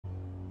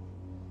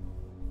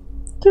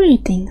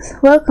Greetings,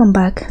 welcome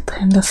back,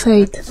 Time of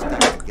Fate.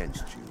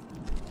 Against you,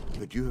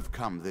 but you have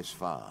come this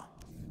far.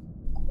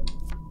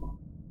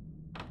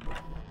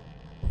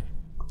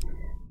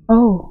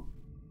 Oh,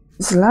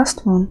 it's the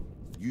last one.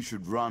 You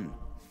should run.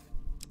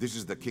 This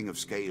is the King of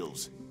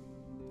Scales.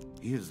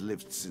 He has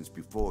lived since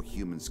before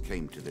humans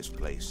came to this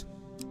place.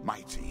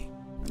 Mighty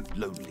and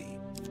lonely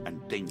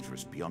and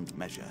dangerous beyond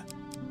measure.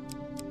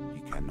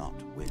 He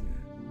cannot win.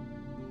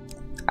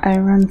 I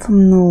run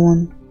from no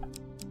one.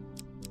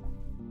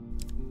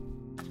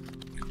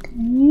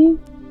 Okay.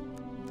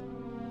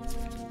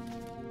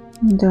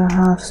 There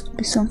has to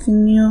be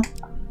something new.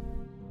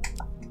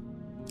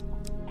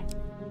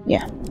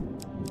 Yeah.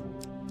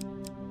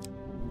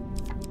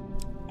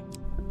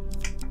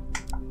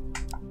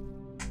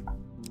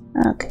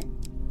 Okay.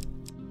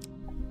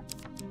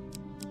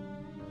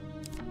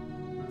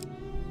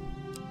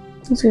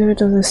 Let's get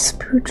rid of the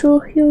spiritual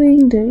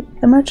healing, the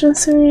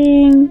emergency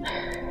ring.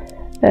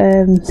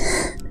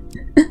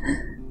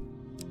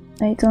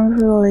 I don't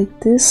really like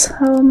this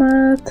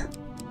helmet.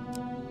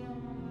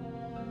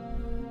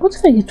 What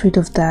if I get rid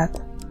of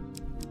that?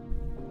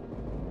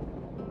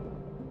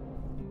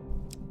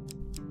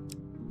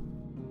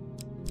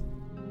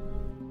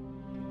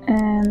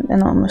 And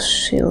enormous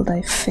shield,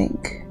 I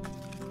think.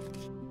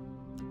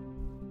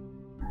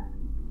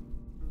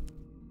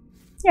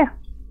 Yeah.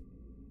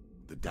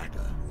 The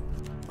dagger,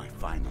 my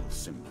final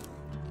symbol.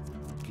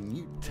 Can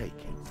you take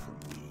it from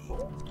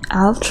me?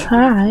 I'll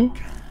try.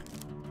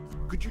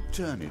 Could you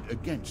turn it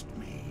against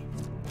me?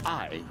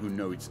 I, who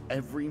know its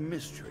every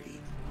mystery.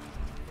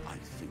 I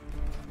think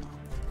not.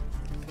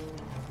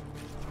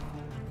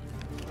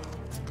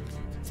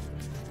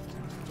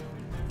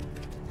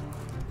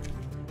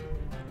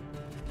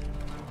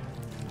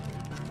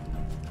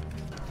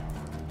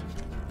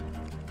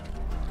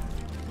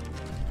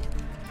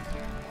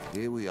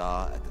 Here we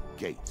are at the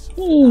gates of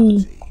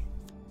finality.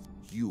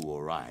 You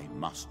or I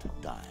must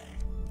die.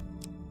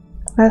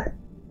 What?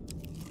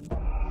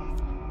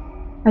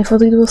 I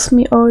thought it was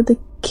me or the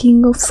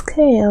King of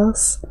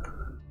Scales.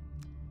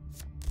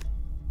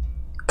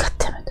 God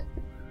damn it.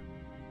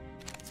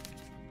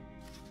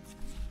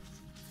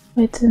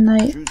 Why didn't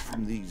I? Choose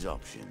from these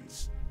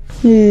options.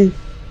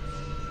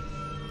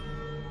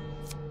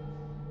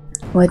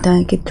 Why don't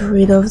I get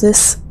rid of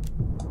this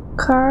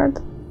card?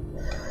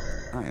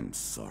 I am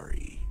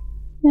sorry.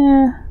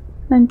 Yeah,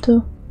 I'm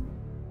too.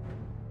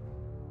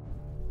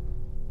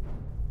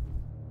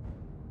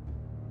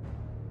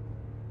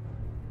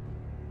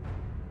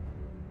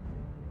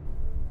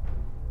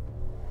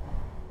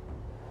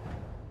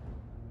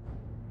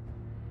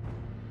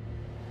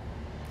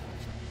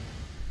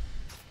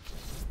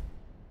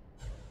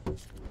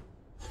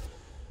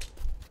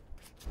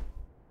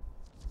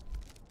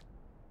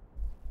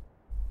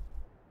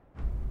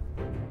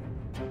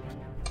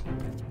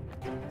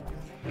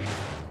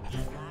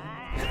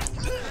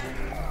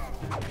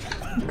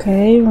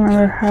 Okay,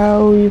 remember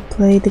how you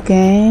play the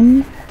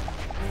game.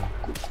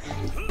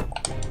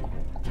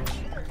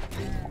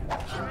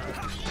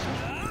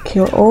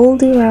 Kill all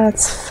the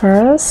rats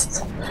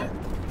first.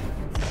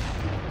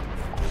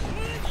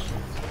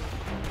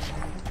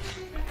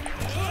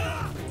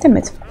 Damn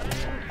it.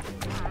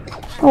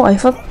 Oh, I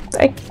thought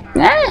I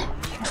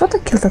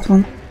killed that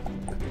one.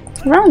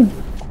 Run!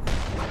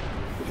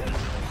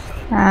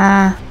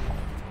 Ah.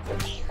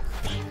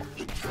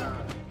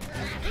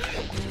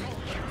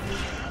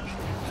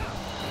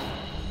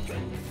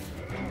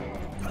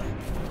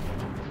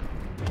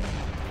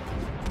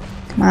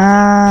 Come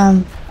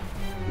on.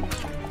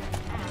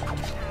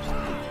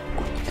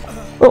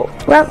 Oh,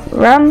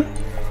 run!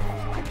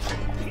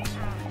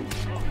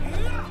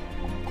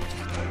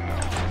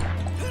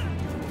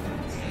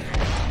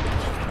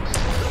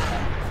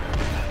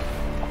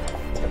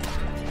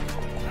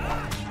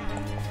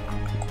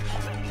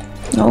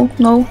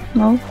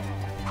 No.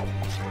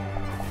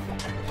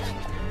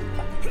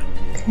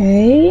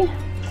 Okay.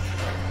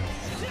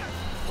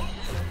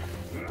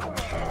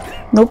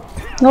 Nope.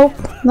 No!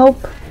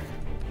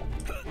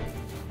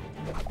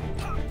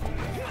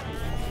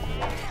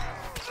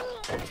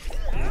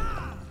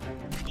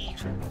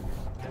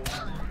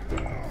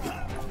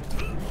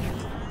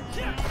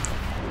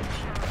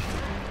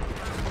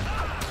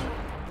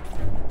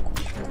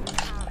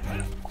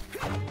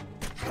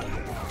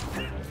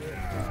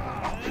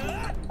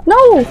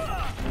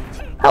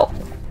 How?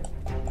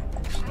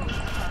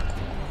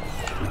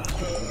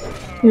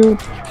 You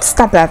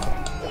stop that.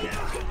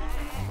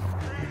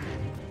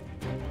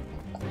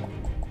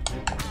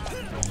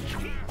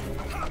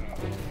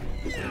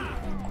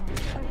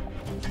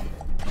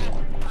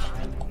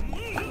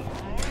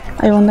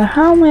 I wonder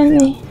how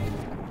many...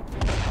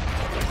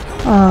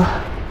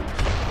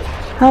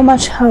 how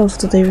much health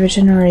do they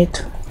regenerate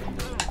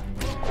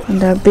when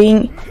they're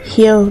being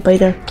healed by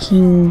their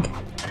king?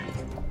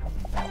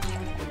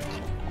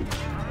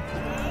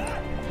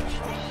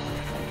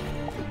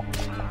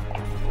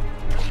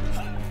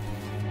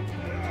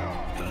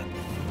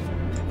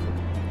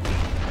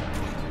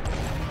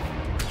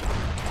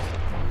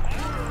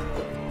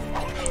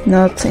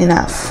 Not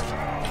enough.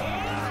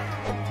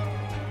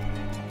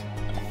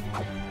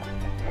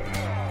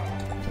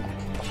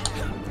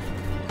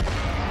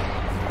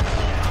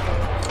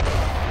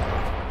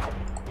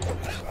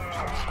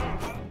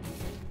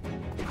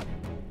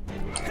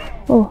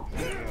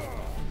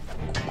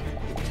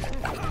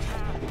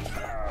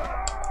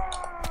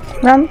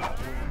 Run!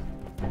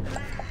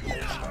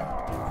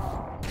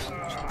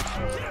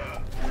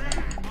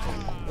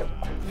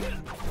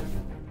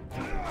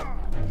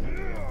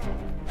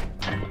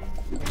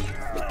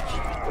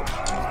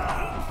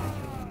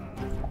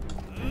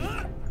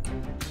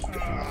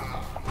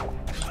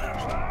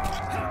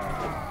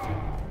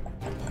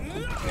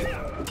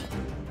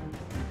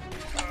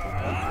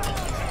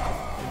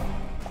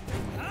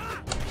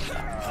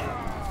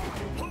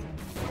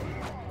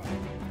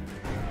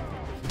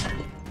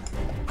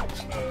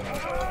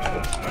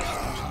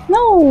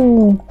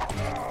 No!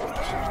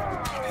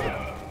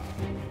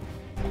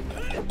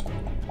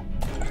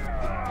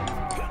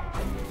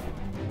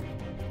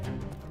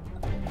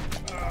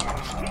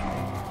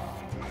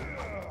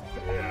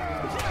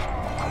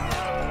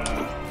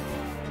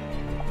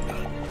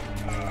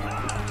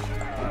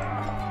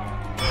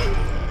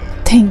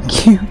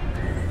 Thank you.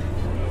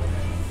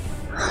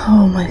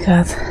 Oh my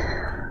god.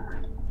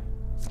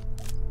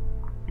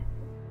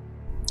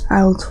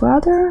 I would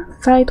rather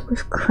fight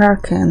with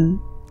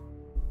Kraken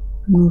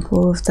than with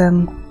all of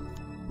them.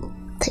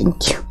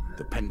 Thank you.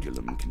 The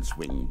pendulum can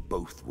swing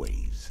both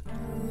ways.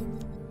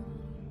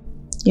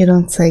 You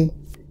don't say.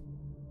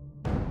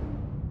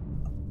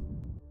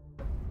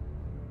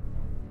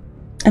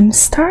 I'm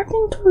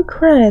starting to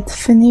regret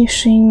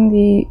finishing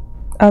the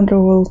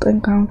underworld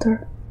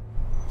encounter.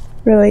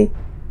 Really.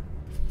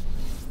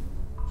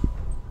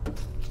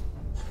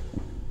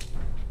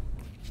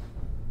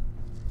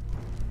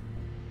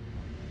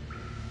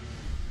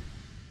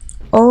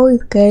 All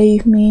it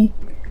gave me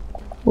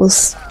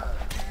was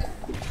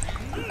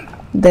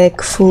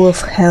deck full of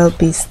hell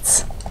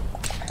beasts.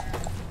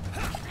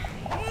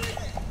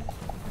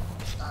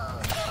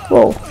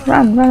 Whoa,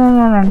 run, run, run,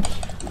 run, run.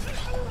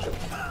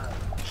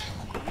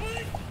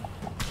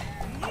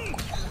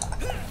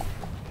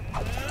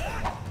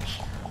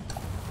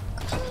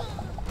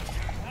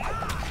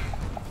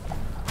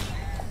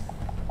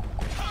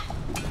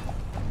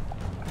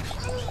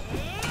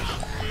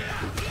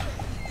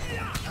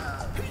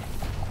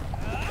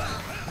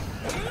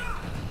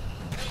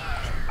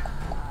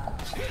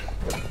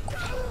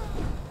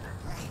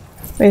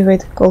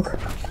 Wait, gold.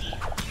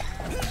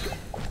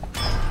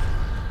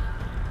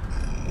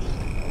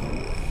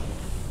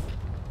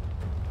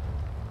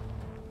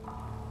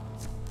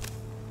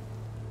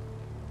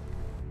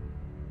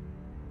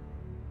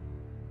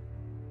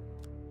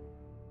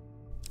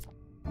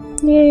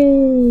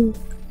 Yay!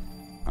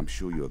 I'm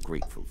sure you are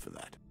grateful for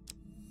that.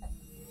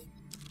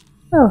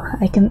 Oh,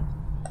 I can...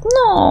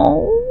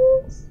 No!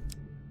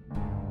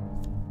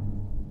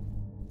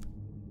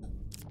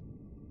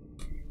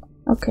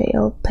 Okay,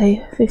 I'll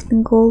pay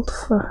 15 gold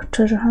for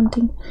treasure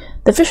hunting.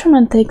 The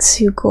fisherman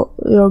takes your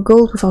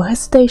gold without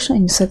hesitation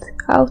and you set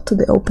out to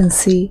the open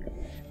sea.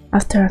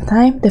 After a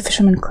time, the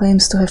fisherman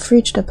claims to have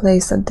reached the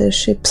place that the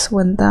ships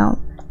went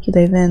down. You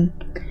dive in.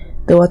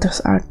 The waters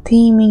are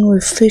teeming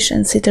with fish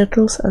and sea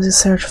turtles as you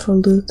search for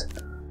loot.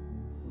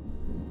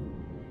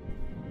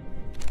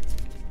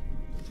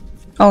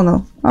 Oh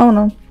no, oh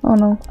no, oh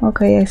no.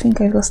 Okay, I think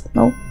I lost.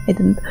 No, I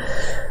didn't.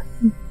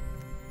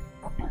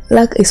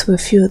 Luck is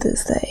with you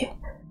this day.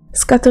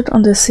 Scattered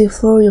on the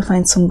seafloor, you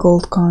find some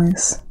gold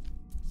coins.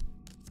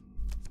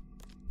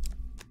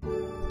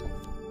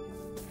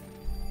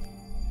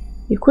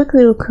 You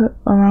quickly look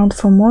around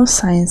for more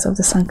signs of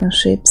the sunken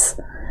ships.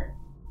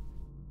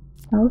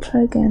 I'll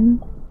try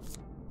again.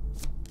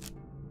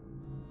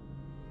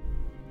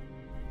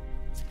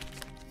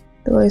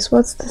 Otherwise,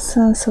 what's the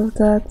sense of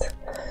that?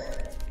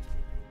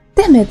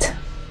 Damn it!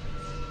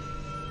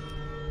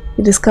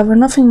 You discover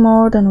nothing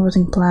more than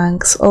rotting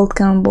planks, old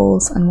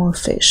cannonballs, and more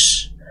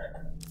fish.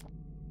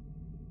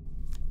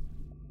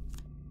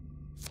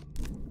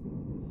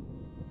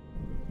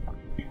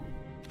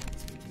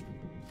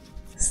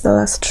 It's the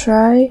last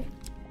try,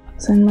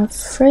 so I'm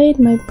afraid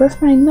my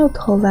breath might not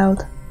hold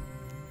out.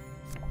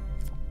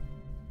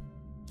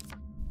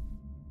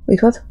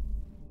 Wait, what?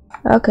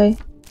 Okay.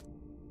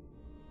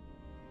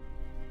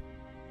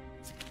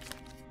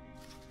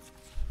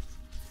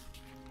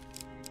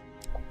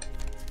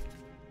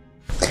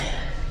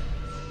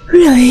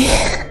 Really?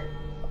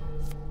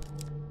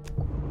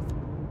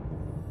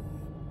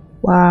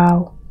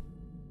 Wow.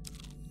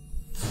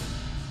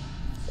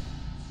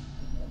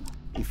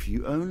 If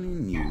you only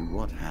knew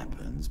what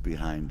happens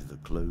behind the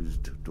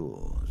closed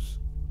doors.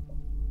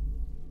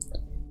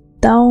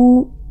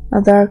 Down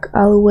a dark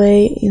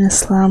alleyway in the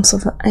slums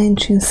of an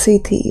ancient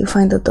city, you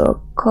find a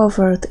door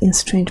covered in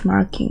strange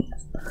markings.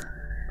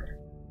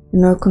 You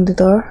knock on the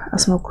door, a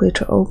small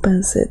creature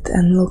opens it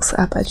and looks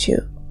up at you.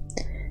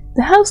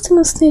 The house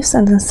demon sniffs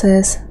and then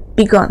says,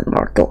 "Begone,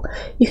 mortal.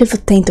 You have a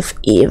taint of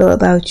evil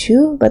about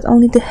you, but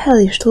only the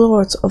hellish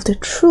lords of the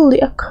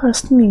truly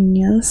accursed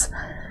minions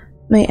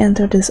may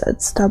enter this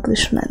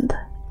establishment.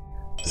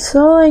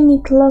 So I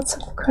need lots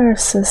of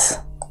curses."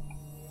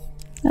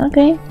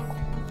 Okay.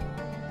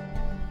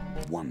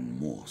 One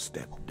more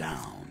step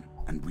down,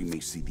 and we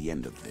may see the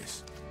end of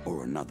this,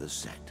 or another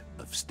set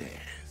of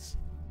stairs.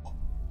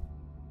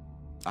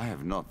 I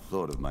have not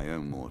thought of my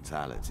own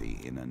mortality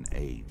in an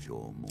age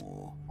or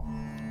more.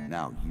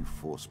 Now you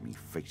force me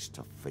face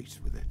to face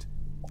with it.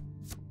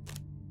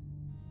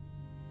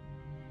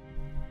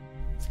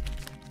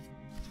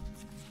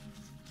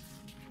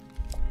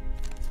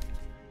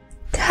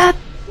 God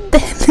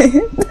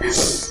damn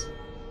it!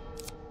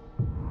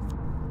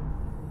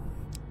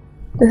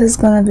 This is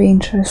gonna be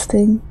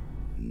interesting.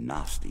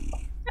 Nasty.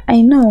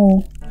 I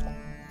know.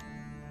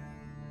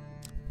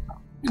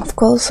 Of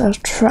course, I'll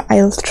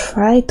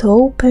try to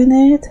open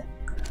it.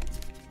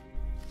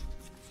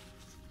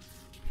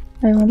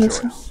 I wonder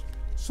so.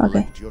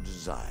 Okay. Your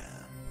desire.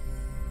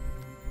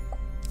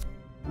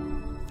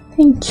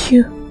 Thank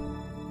you.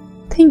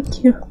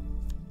 Thank you.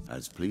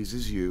 As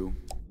pleases you.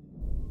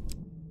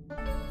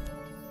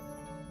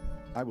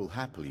 I will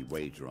happily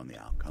wager on the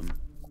outcome.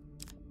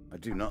 I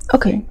do not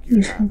think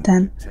you have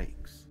what it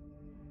takes.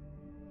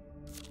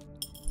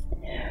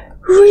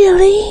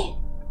 Really?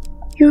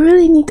 You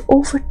really need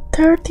over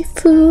 30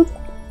 food?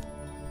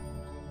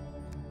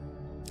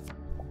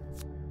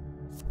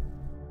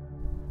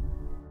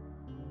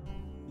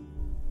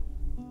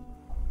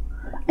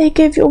 I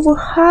gave you over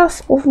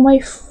half of my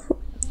food.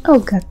 Oh,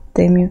 god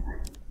damn you.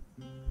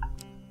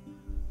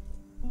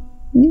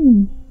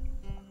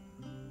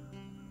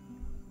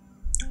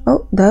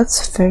 Oh,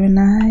 that's very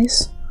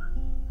nice.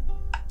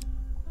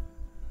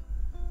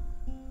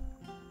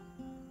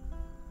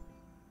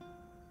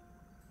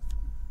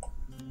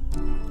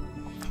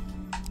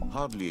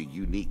 Hardly a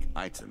unique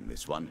item,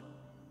 this one.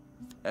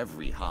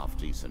 Every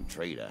half-decent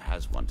trader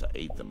has one to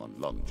aid them on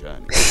long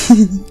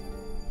journeys.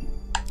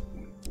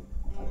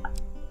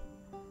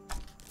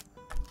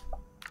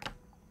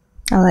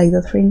 I like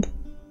that ring.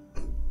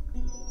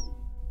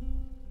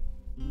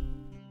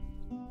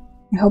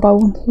 I hope I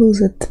won't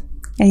lose it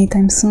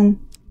anytime soon.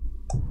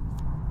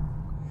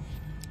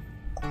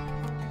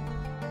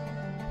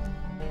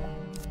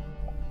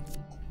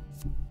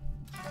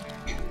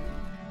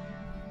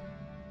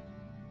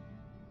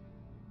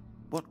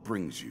 What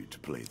brings you to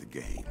play the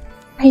game?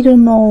 I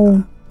don't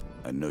know.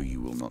 I know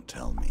you will not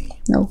tell me.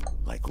 No.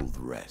 Like all the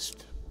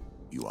rest,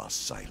 you are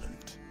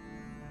silent.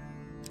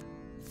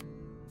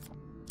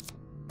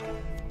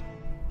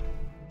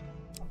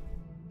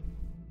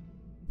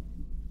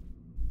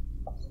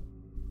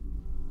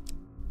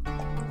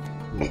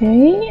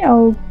 Okay,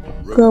 I'll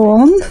go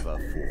on.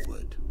 Ever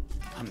forward,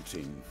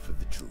 hunting for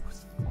the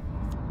truth.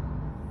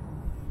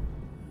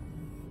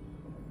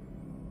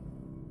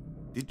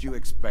 Did you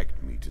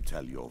expect me to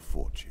tell your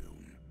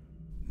fortune?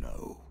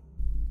 No.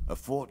 A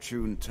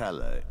fortune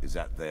teller is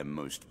at their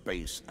most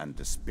base and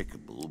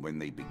despicable when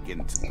they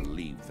begin to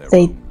believe their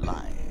own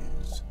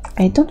lies.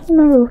 I don't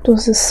remember what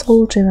was this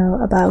soul gem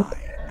about.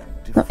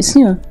 No, it's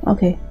new.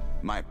 Okay.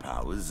 My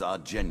powers are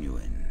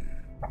genuine.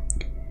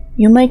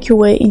 You make your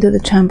way into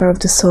the chamber of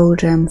the soul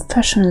gem,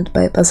 fashioned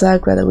by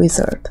Bazagra the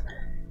wizard.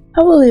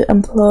 How will you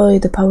employ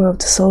the power of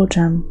the soul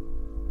gem?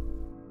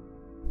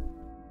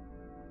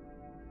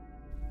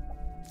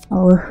 I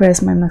will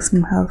raise my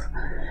maximum health.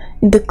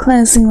 In the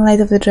cleansing light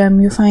of the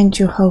gem, you find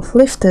your health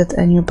lifted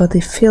and your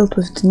body filled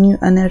with new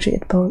energy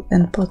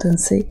and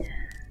potency.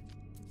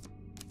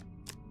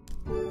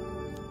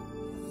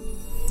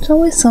 It's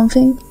always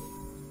something.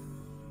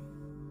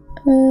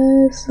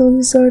 The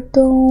Lizard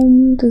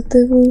Dome, the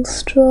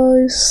Devil's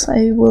Choice,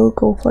 I will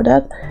go for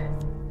that.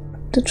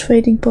 The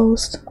trading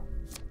post.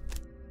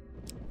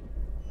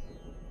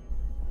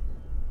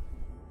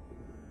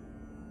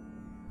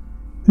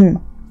 The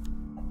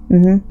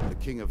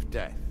king of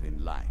death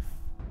in life.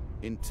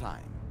 In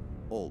time,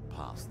 all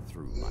pass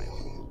through my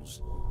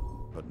halls.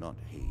 But not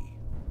he.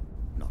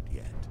 Not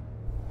yet.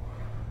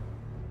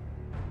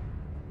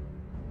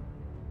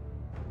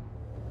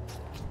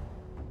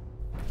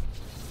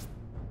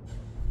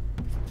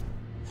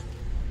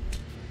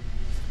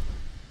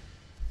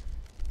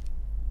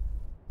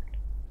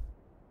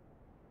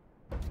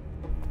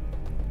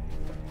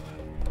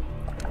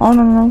 Oh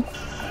no.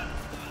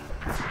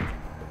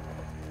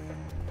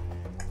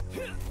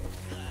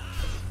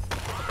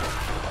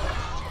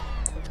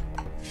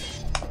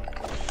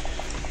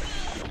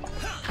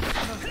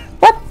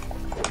 What?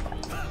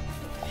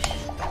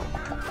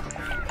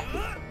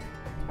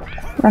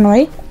 Run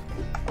away?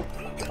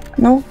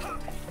 No.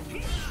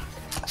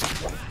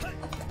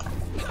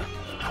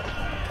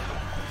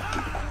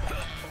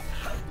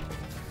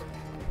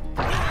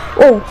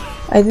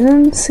 Oh, I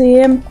didn't see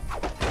him.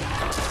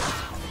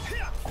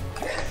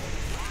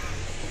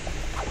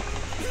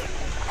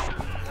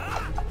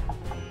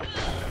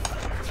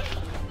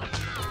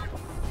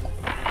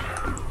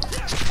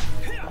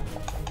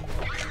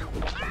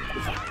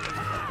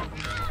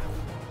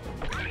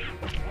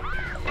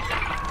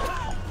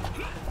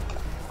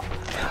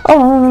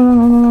 Oh,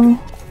 no.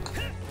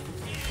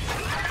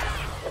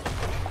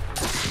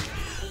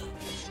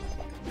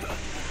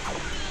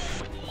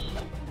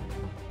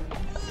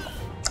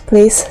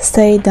 Please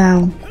stay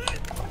down.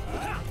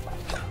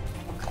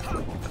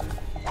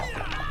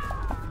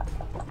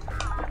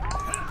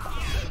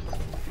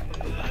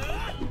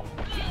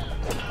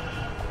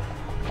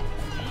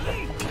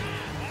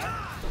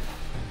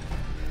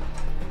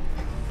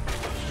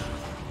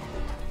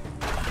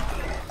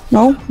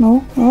 No,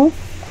 no, no.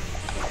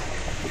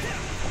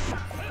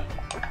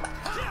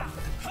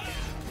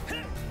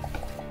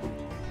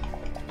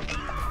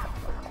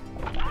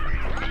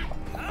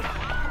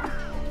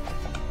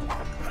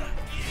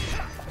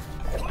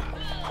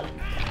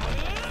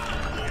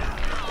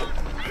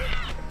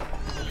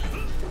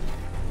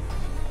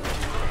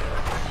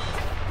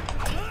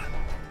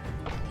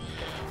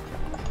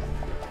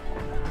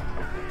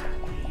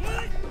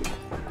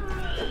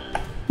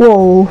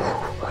 Whoa.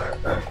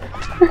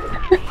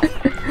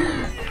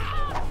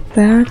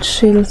 That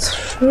shield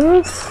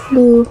sure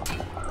flew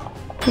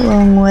the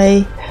wrong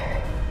way.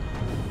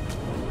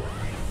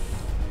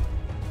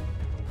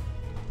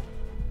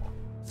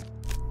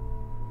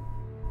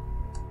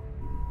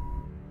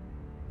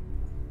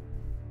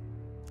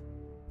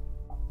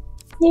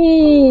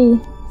 Yay!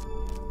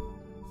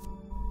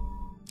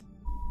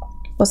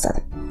 What's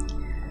that?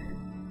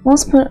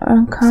 Once per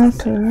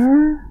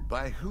encounter.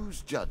 By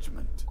whose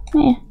judgment?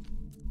 Yeah.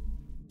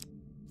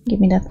 Give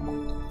me that.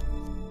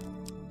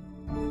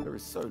 There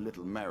is so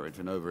little merit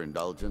in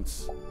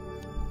overindulgence.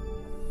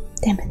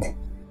 Damn it.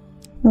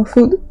 No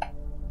food.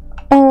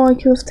 Oh, I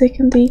could have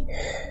taken the...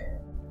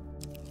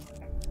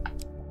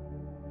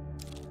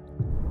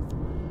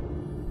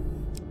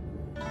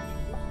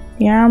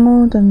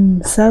 ammo,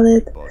 then sell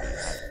it.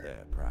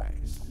 Their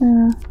price.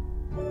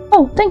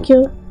 Oh, thank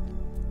you.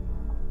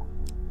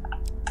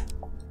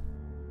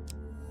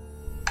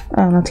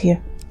 Oh, not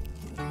here.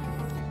 A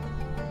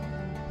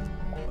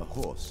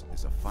horse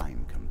is a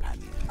fine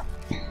companion.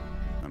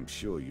 I'm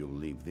sure you'll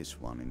leave this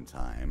one in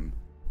time.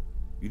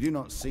 You do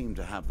not seem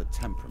to have the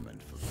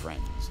temperament for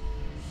friends,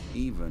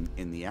 even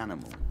in the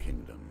animal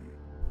kingdom.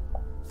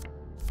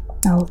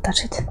 I'll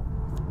touch it.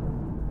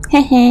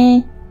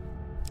 Hehe.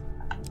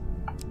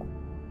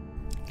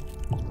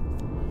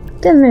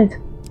 Damn it.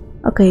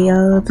 Okay,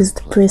 I'll visit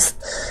the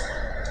priest.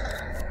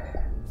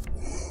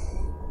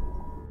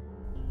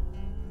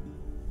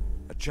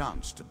 A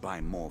chance to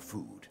buy more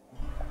food.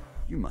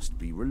 You must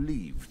be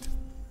relieved.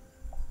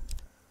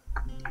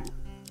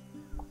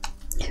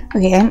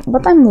 Okay,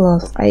 but I'm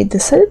lost. I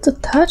decided to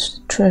touch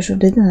the treasure,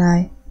 didn't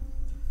I?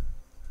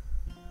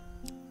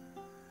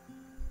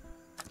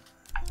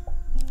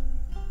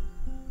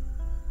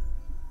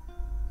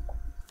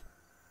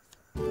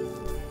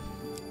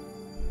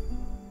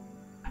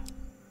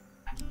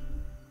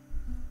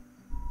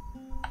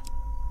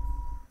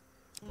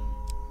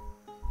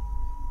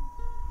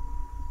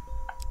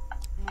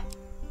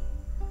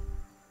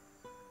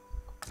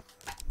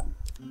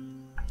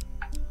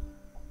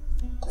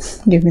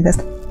 Give me that.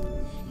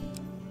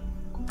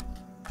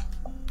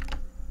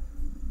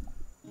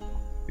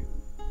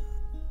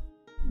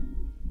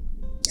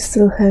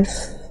 Still have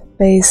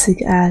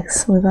basic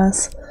axe with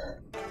us.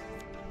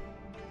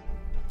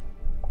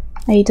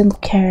 I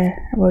don't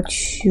care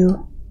about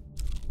you.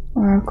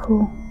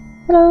 Oracle.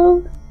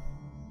 Hello?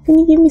 Can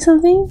you give me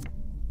something?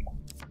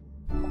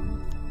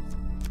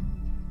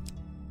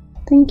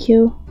 Thank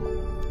you.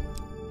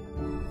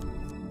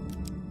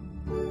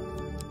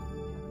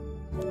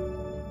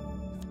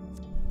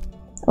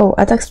 Oh,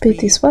 attack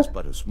speed is what?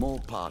 But a small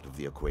part of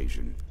the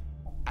equation.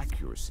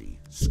 Accuracy,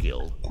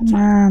 skill, Come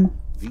on.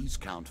 these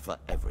count for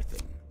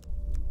everything.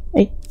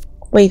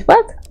 Wait,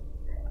 what?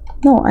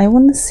 No, I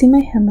want to see my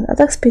helmet.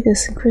 Attack speed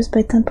is increased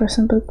by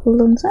 10% but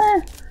cooldowns.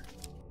 I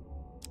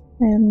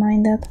don't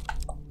mind that.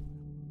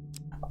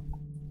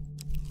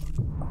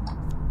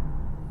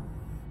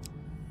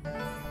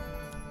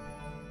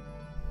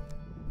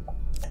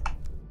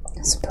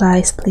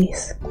 Supplies,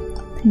 please.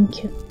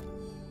 Thank you.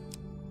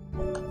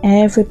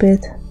 Every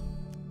bit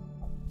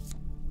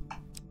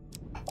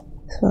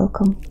is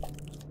welcome.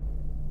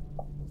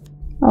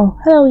 Oh,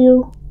 hello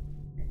you.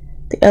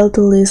 The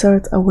elder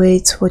lizard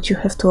awaits what you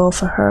have to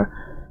offer her.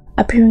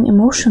 Appearing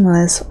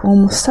emotionless,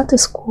 almost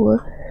status quo,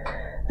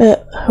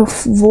 her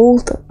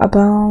vault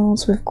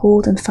abounds with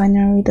gold and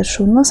finery that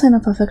show no sign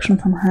of affection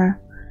from her.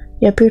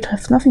 You appear to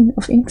have nothing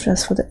of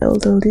interest for the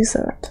elder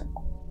lizard.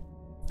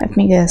 Let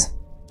me guess.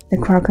 The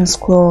Kraken's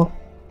Claw.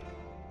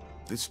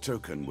 This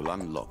token will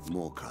unlock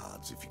more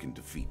cards if you can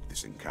defeat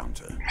this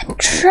encounter. I'm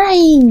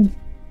trying!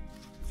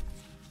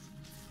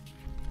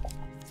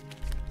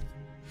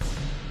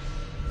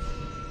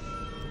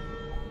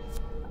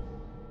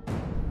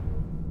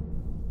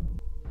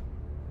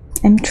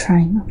 I'm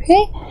trying,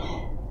 okay?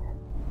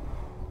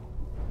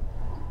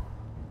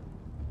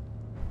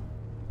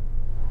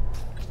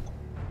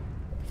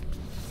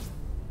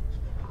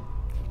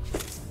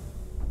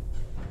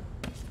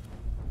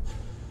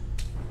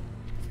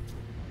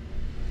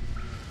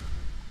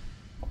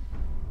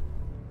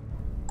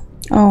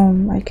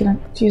 I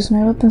cannot use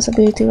my weapons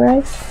ability,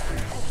 right?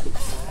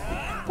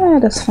 Ah,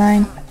 that's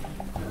fine.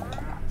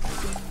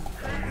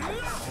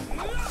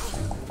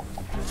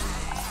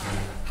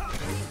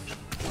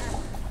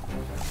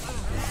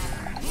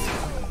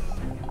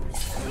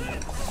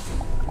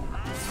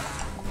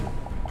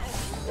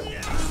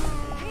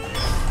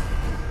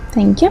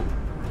 Thank you.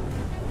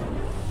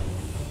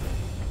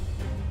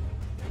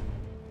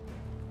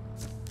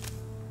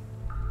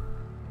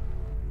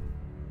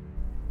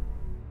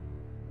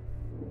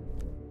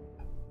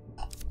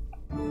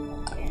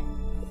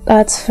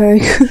 That's very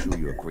good. I'm sure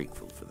you're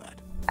grateful for that.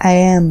 I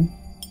am.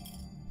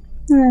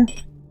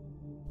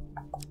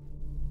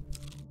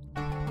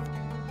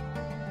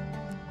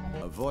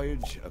 A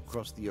voyage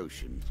across the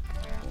ocean,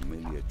 or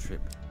merely a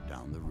trip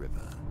down the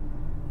river.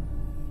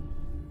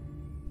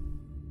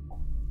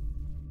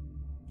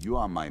 You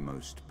are my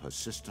most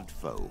persistent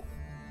foe.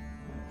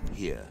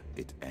 Here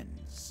it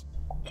ends.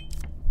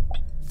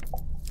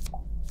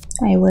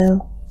 I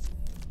will.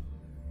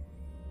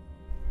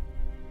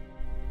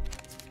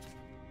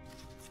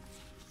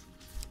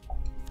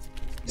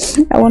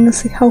 I want to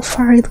see how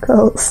far it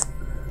goes.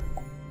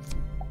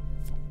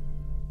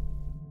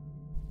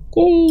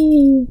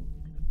 Yay!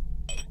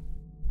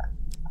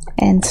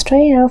 And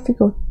straight off we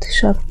go to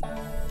shop.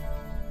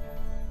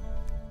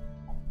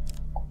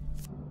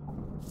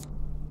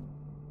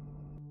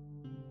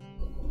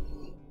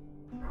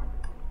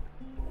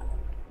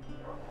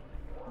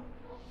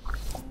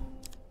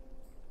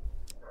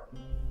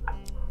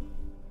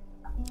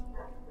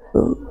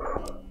 Ooh.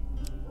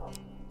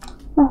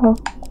 Oh.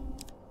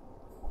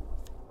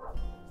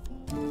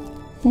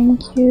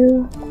 Thank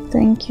you,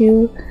 thank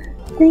you,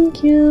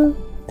 thank you,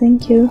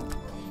 thank you.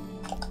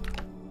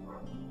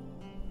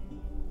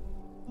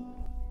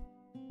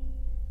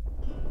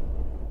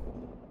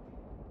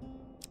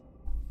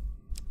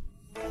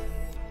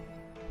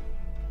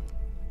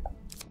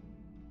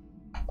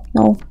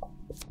 No.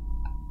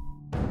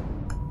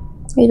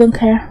 I don't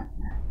care.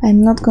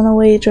 I'm not gonna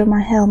wager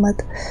my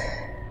helmet.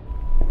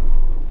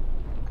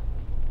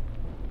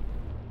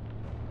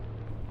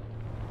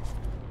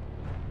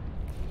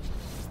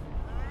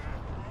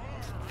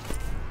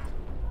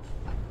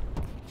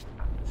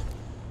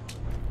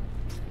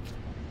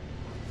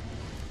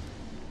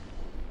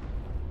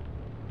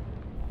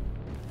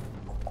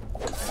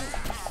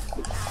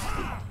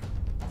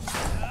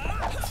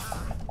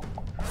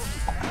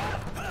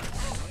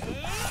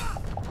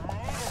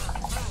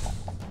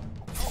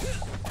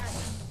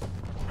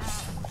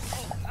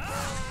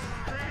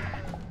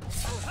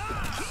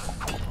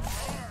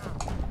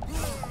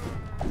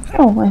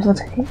 Oh, I thought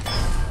he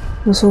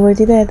was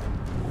already dead.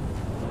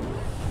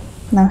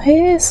 Now he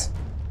is.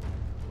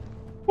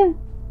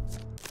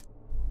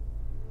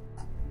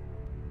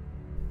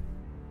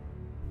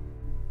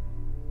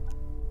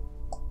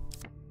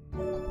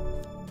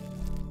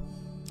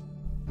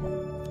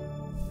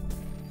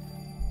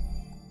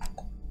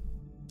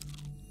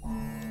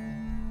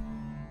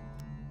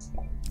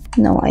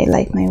 No, I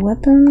like my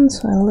weapon,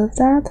 so I love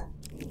that.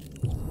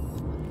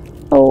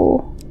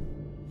 Oh.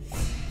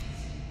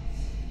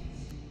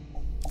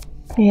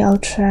 Okay, I'll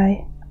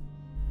try.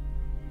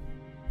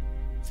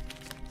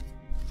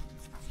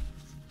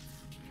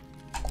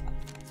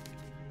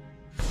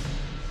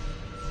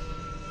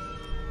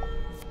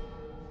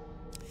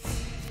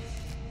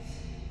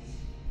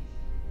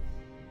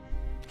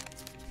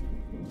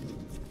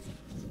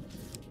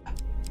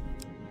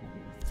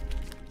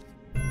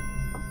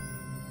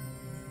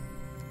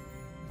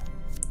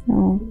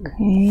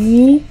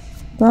 Okay,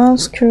 don't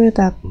screw it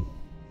up.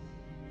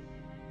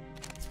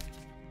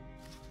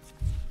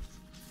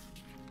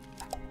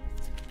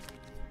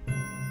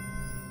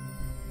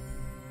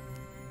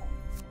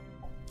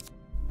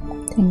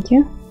 Thank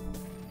you.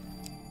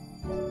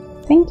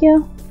 Thank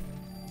you.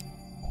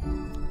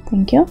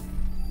 Thank you.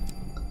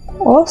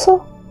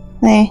 Also,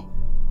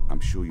 I'm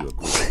sure you're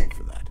grateful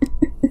for that.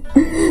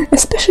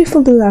 especially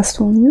for the last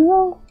one, you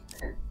know?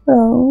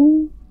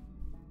 Oh.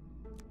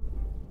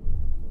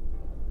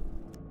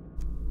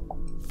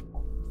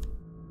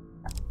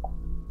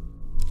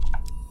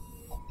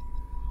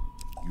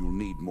 You'll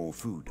need more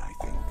food, I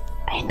think.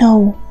 I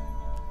know.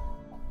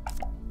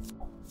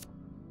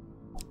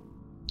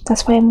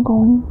 That's why I'm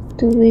going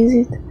to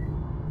visit.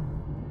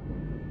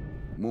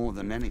 More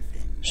than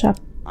anything, Shop.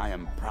 I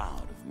am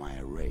proud of my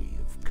array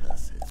of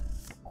curses.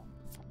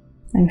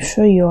 I'm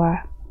sure you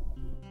are.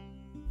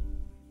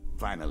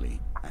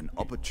 Finally, an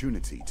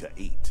opportunity to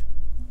eat.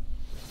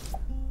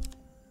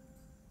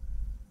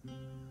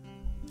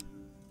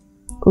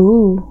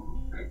 Ooh.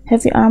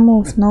 Heavy armor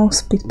with no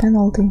speed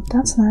penalty.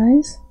 That's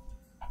nice.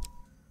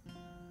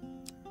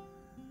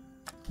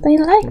 They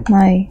like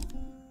my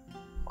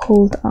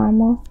cold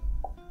armor.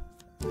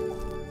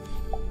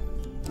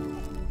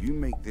 You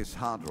make this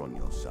harder on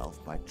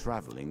yourself by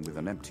traveling with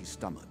an empty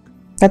stomach.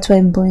 That's why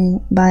I'm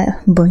buying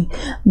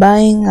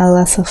a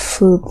lot of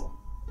food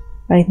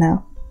right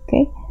now.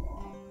 Okay?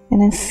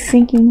 And I'm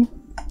thinking,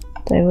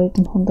 do I wait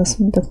on that's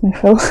my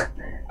fault?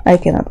 I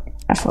cannot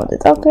afford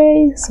it.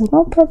 Okay, so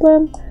no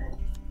problem.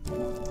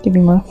 Give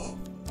me more.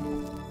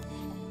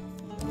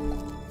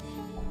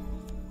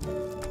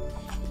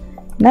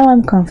 Now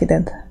I'm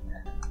confident.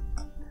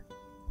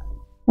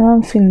 Now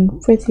I'm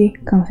feeling pretty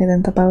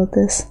confident about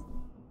this.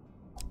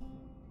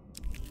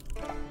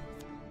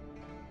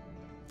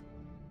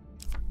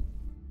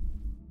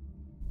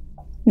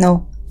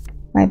 No,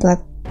 my blood.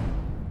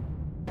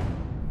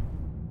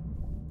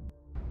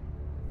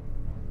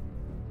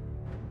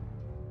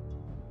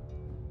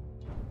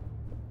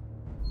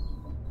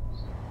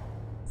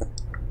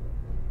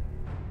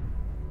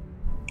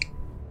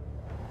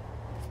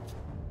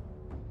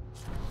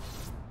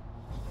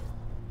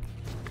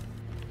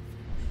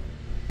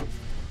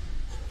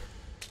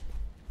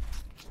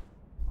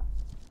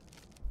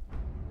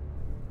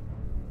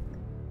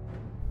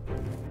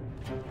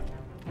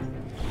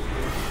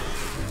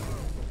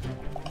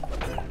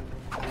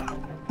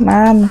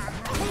 Man.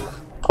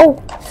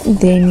 Oh,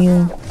 damn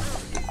you.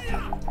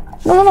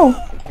 No, no, no.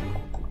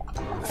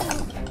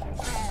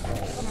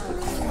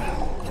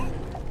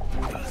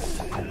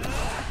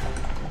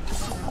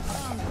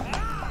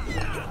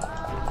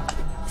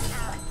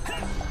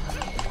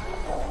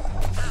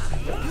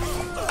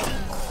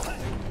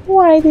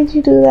 Why did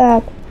you do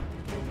that?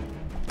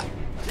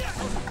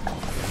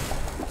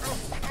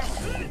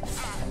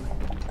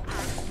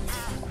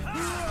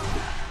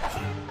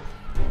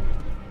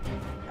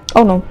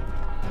 Oh no.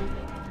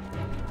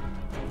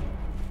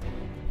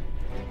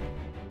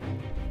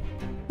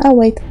 I'll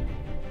wait.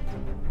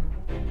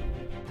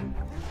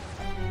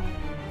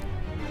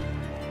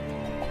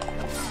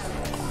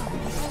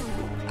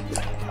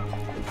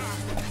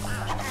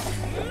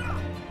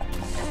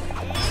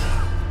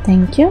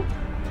 Thank you.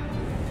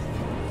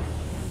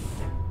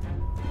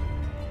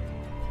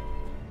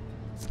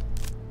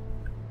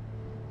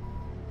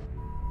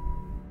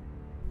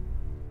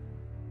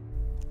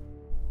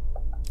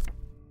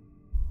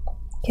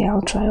 Okay,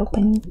 I'll try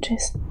opening the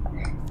chest.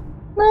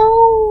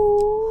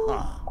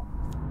 No.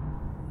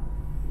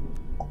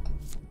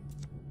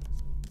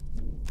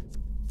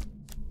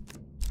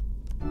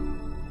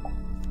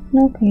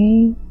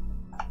 Okay.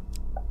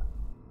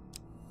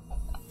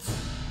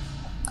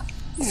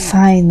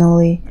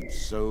 Finally. And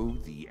so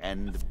the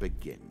end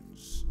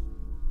begins.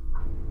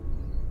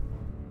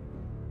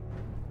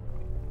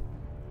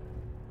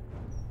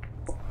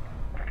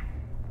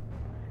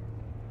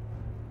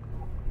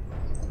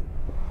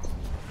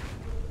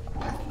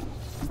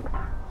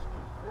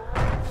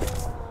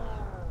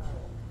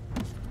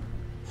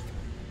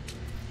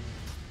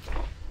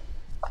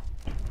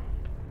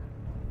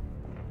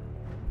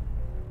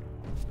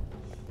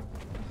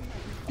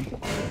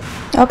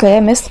 Okay, I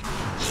missed.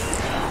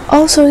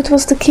 Also, it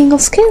was the King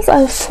of Scales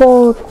I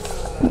fought.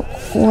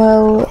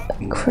 Well,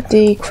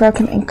 the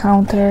Kraken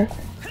encounter.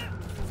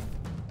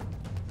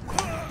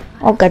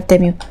 Oh, god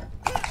damn you.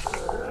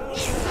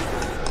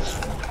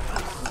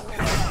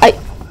 I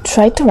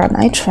tried to run,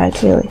 I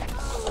tried really.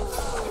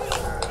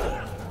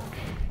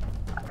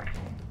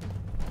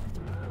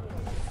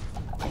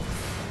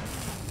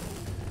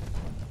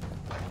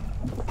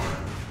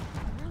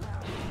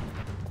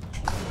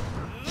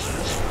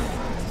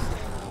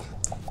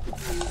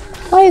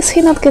 Why is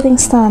he not getting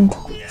stunned?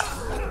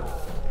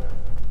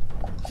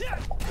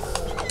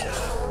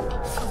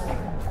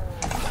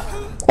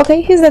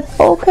 Okay, he's dead.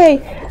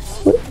 Okay,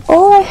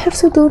 all I have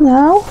to do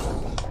now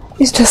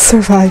is just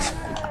survive.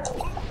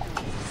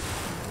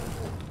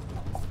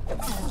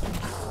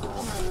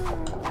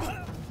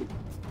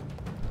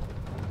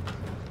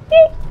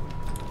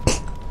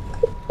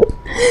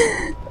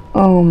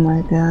 Oh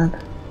my god.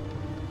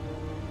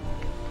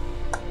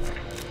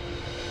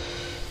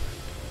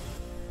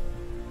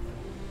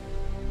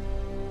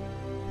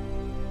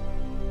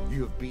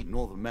 You have beaten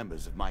all the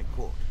members of my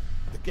court.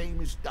 The game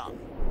is done.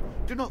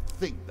 Do not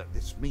think that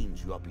this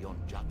means you are beyond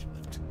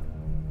judgment.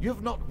 You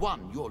have not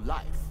won your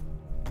life.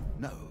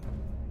 No,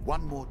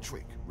 one more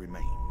trick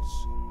remains.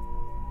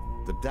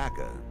 The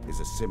dagger is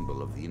a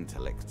symbol of the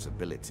intellect's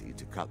ability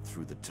to cut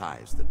through the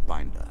ties that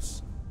bind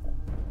us.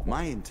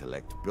 My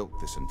intellect built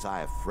this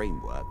entire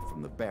framework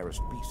from the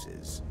barest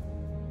pieces.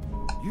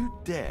 You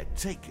dare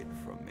take it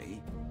from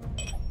me?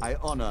 I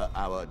honor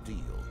our deal.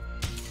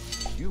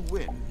 You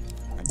win,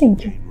 and you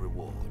gain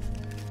reward.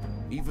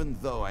 Even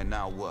though I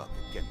now work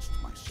against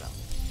myself.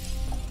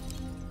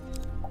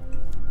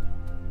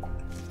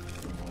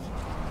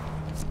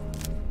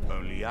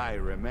 Only I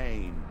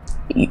remain.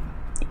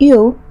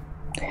 You?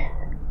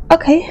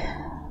 Okay.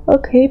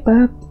 Okay,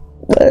 but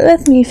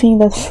let me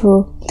think that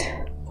through.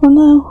 For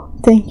now,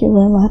 thank you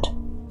very much.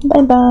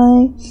 Bye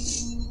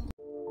bye.